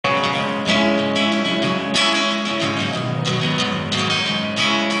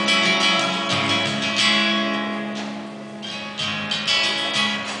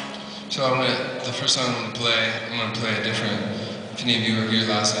first song I'm gonna play a different. If any of you were here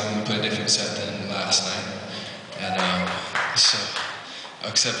last night, I'm gonna play a different set than last night. And so,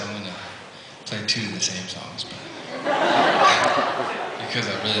 except I'm gonna play two of the same songs, but because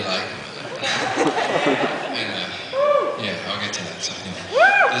I really like them. And yeah, I'll get to that. So anyway,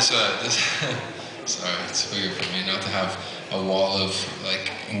 this sorry, it's weird for me not to have a wall of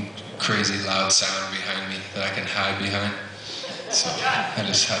like crazy loud sound behind me that I can hide behind. So I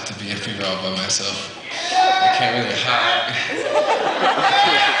just have to be up here all by myself. I can't really hide.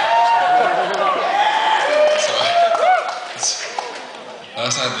 So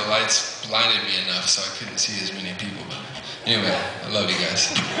last night the lights blinded me enough so I couldn't see as many people. But anyway, I love you guys.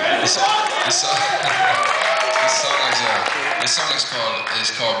 This song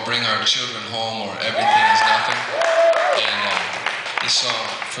is called "Bring Our Children Home" or "Everything Is Nothing." And this song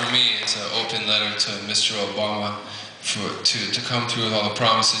for me is an open letter to Mr. Obama to come through with all the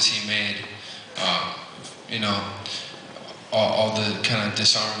promises he made. You know, all the kind of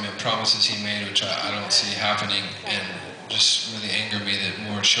disarmament promises he made, which I don't see happening, and just really anger me that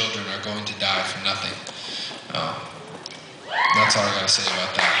more children are going to die for nothing. That's all I gotta say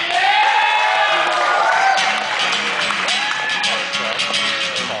about that.